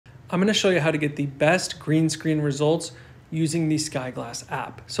I'm going to show you how to get the best green screen results using the Skyglass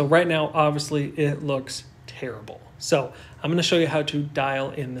app. So right now, obviously it looks terrible. So I'm going to show you how to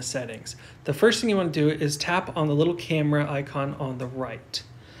dial in the settings. The first thing you want to do is tap on the little camera icon on the right.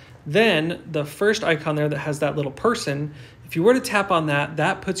 Then the first icon there that has that little person, if you were to tap on that,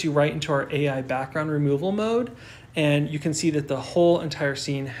 that puts you right into our AI background removal mode. And you can see that the whole entire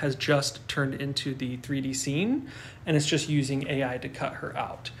scene has just turned into the 3D scene, and it's just using AI to cut her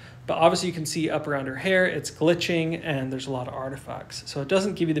out. But obviously you can see up around her hair, it's glitching and there's a lot of artifacts. So it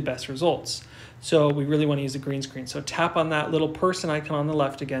doesn't give you the best results. So we really want to use the green screen. So tap on that little person icon on the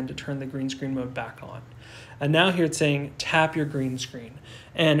left again to turn the green screen mode back on. And now here it's saying tap your green screen.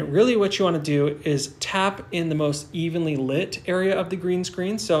 And really what you want to do is tap in the most evenly lit area of the green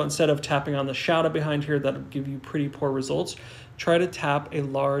screen. So instead of tapping on the shadow behind here, that'll give you pretty poor results. Try to tap a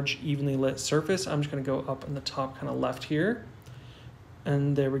large evenly lit surface. I'm just going to go up in the top kind of left here.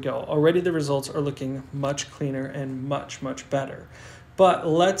 And there we go. Already the results are looking much cleaner and much, much better. But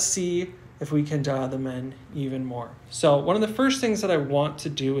let's see if we can dial them in even more. So one of the first things that I want to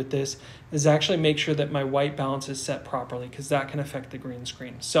do with this is actually make sure that my white balance is set properly, because that can affect the green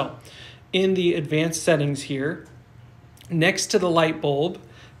screen. So in the advanced settings here, next to the light bulb,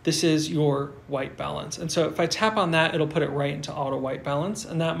 this is your white balance. And so if I tap on that, it'll put it right into auto white balance,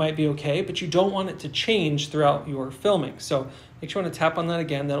 and that might be okay, but you don't want it to change throughout your filming. So make sure you want to tap on that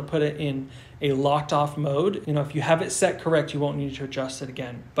again. That'll put it in a locked off mode. You know, if you have it set correct, you won't need to adjust it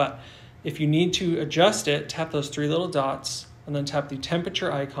again. But if you need to adjust it, tap those three little dots and then tap the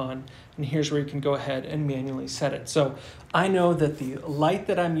temperature icon. And here's where you can go ahead and manually set it. So I know that the light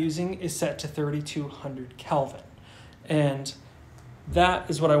that I'm using is set to 3200 Kelvin. And that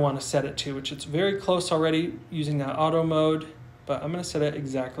is what I want to set it to, which it's very close already using that auto mode, but I'm going to set it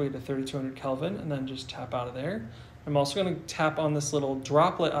exactly to 3200 Kelvin and then just tap out of there. I'm also going to tap on this little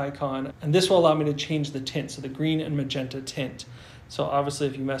droplet icon, and this will allow me to change the tint, so the green and magenta tint. So obviously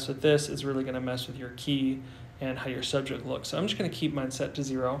if you mess with this, it's really going to mess with your key and how your subject looks. So I'm just going to keep mine set to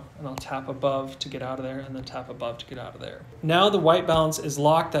 0, and I'll tap above to get out of there and then tap above to get out of there. Now the white balance is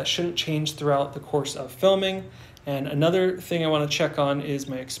locked. That shouldn't change throughout the course of filming. And another thing I want to check on is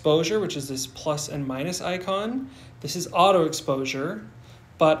my exposure, which is this plus and minus icon. This is auto exposure,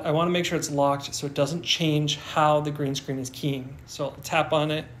 but I want to make sure it's locked so it doesn't change how the green screen is keying. So I'll tap on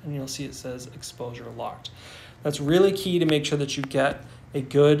it and you'll see it says exposure locked. That's really key to make sure that you get a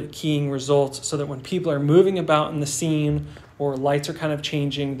good keying result, so that when people are moving about in the scene or lights are kind of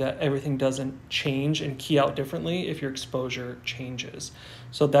changing, that everything doesn't change and key out differently if your exposure changes.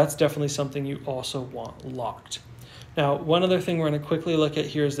 So that's definitely something you also want locked. Now, one other thing we're going to quickly look at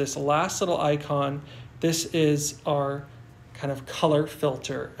here is this last little icon. This is our kind of color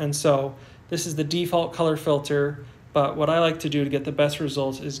filter. And so this is the default color filter, but what I like to do to get the best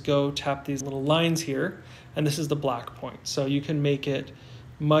results is go tap these little lines here, and this is the black point. So you can make it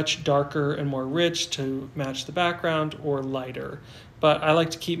much darker and more rich to match the background, or lighter. But I like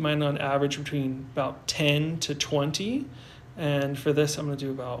to keep mine on average between about 10 to 20. And for this, I'm going to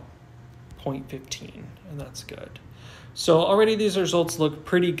do about 0.15, and that's good. So already these results look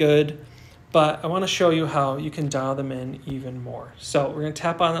pretty good, but I want to show you how you can dial them in even more. So we're going to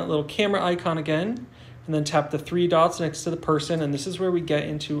tap on that little camera icon again, and then tap the three dots next to the person, and this is where we get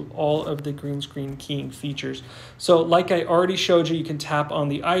into all of the green screen keying features. So like I already showed you, you can tap on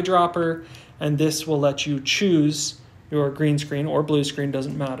the eyedropper, and this will let you choose your green screen or blue screen,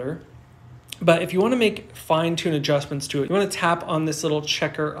 doesn't matter. But if you want to make fine-tune adjustments to it, you want to tap on this little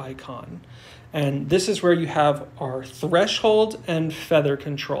checker icon. And this is where you have our threshold and feather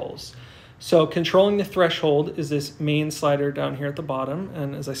controls. So controlling the threshold is this main slider down here at the bottom.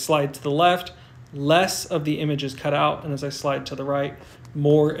 And as I slide to the left, less of the image is cut out. And as I slide to the right,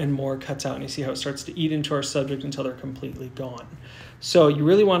 more and more cuts out. And you see how it starts to eat into our subject until they're completely gone. So you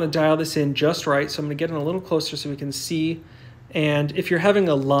really want to dial this in just right. So I'm going to get in a little closer so we can see. And if you're having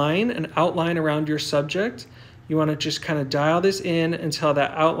a line, an outline around your subject, you want to just kind of dial this in until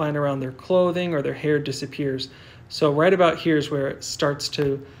that outline around their clothing or their hair disappears. So right about here is where it starts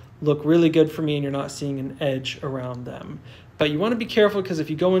to look really good for me and you're not seeing an edge around them. But you want to be careful, because if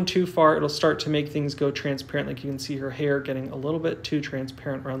you go in too far, it'll start to make things go transparent. Like you can see her hair getting a little bit too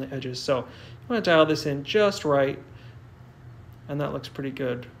transparent around the edges. So you want to dial this in just right, and that looks pretty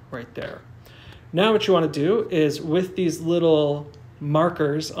good right there. Now what you want to do is, with these little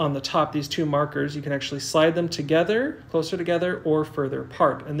markers on the top, these two markers, you can actually slide them together, closer together, or further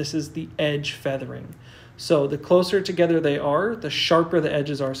apart. And this is the edge feathering. So the closer together they are, the sharper the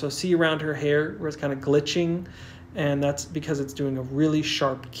edges are. So see around her hair where it's kind of glitching, and that's because it's doing a really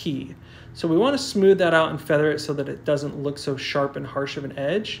sharp key. So we want to smooth that out and feather it so that it doesn't look so sharp and harsh of an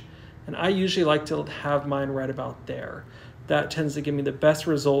edge. And I usually like to have mine right about there. That tends to give me the best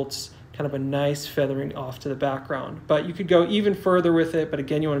results, kind of a nice feathering off to the background. But you could go even further with it, but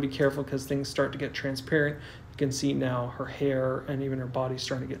again, you want to be careful because things start to get transparent. You can see now her hair and even her body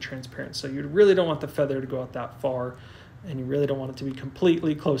starting to get transparent. So you really don't want the feather to go out that far, and you really don't want it to be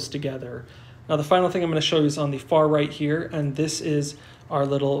completely close together. Now the final thing I'm going to show you is on the far right here, and this is our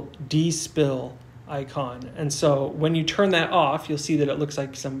little de-spill icon. And so when you turn that off, you'll see that it looks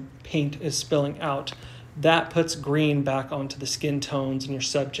like some paint is spilling out. That puts green back onto the skin tones in your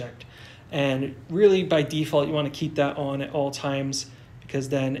subject. And really by default, you want to keep that on at all times because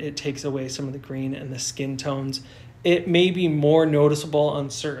then it takes away some of the green and the skin tones. It may be more noticeable on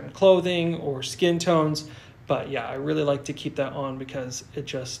certain clothing or skin tones, but yeah, I really like to keep that on because it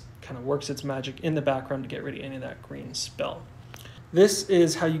just kind of works its magic in the background to get rid of any of that green spill. This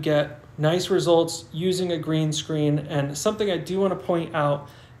is how you get nice results using a green screen. And something I do want to point out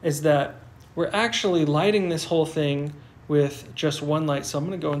is that we're actually lighting this whole thing with just one light. So I'm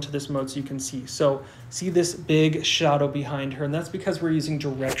going to go into this mode so you can see. So see this big shadow behind her, and that's because we're using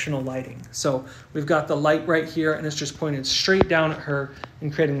directional lighting. So we've got the light right here and it's just pointed straight down at her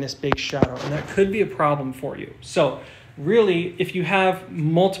and creating this big shadow. And that could be a problem for you. So really, if you have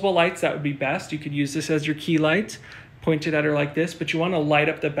multiple lights, that would be best. You could use this as your key light, point it at her like this, but you want to light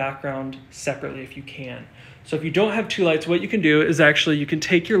up the background separately if you can. So if you don't have two lights, what you can do is actually you can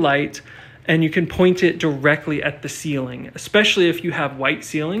take your light and you can point it directly at the ceiling, especially if you have white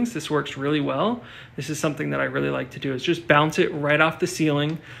ceilings. This works really well. This is something that I really like to do, is just bounce it right off the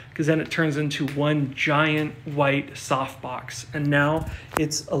ceiling, because then it turns into one giant white softbox. And now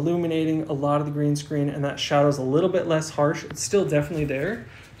it's illuminating a lot of the green screen, and that shadow's a little bit less harsh. It's still definitely there.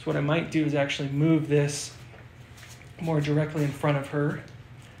 So what I might do is actually move this more directly in front of her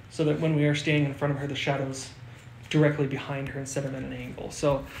so that when we are standing in front of her, the shadow's directly behind her instead of at an angle.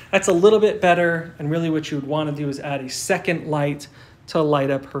 So that's a little bit better, and really what you would want to do is add a second light to light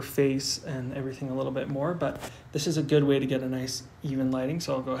up her face and everything a little bit more, but this is a good way to get a nice even lighting.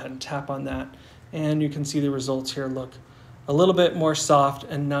 So I'll go ahead and tap on that, and you can see the results here look a little bit more soft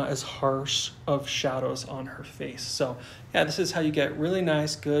and not as harsh of shadows on her face. So yeah, this is how you get really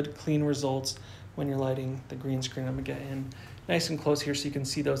nice, good, clean results when you're lighting the green screen. I'm gonna get in nice and close here so you can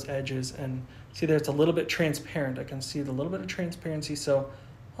see those edges, and see there it's a little bit transparent. I can see the little bit of transparency, so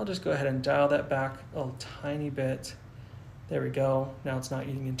I'll just go ahead and dial that back a tiny bit. There we go. Now it's not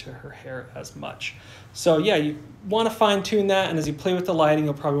eating into her hair as much. So yeah, you want to fine tune that, and as you play with the lighting,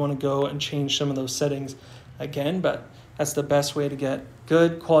 you'll probably want to go and change some of those settings again, but that's the best way to get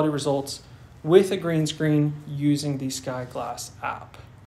good quality results with a green screen using the Skyglass app.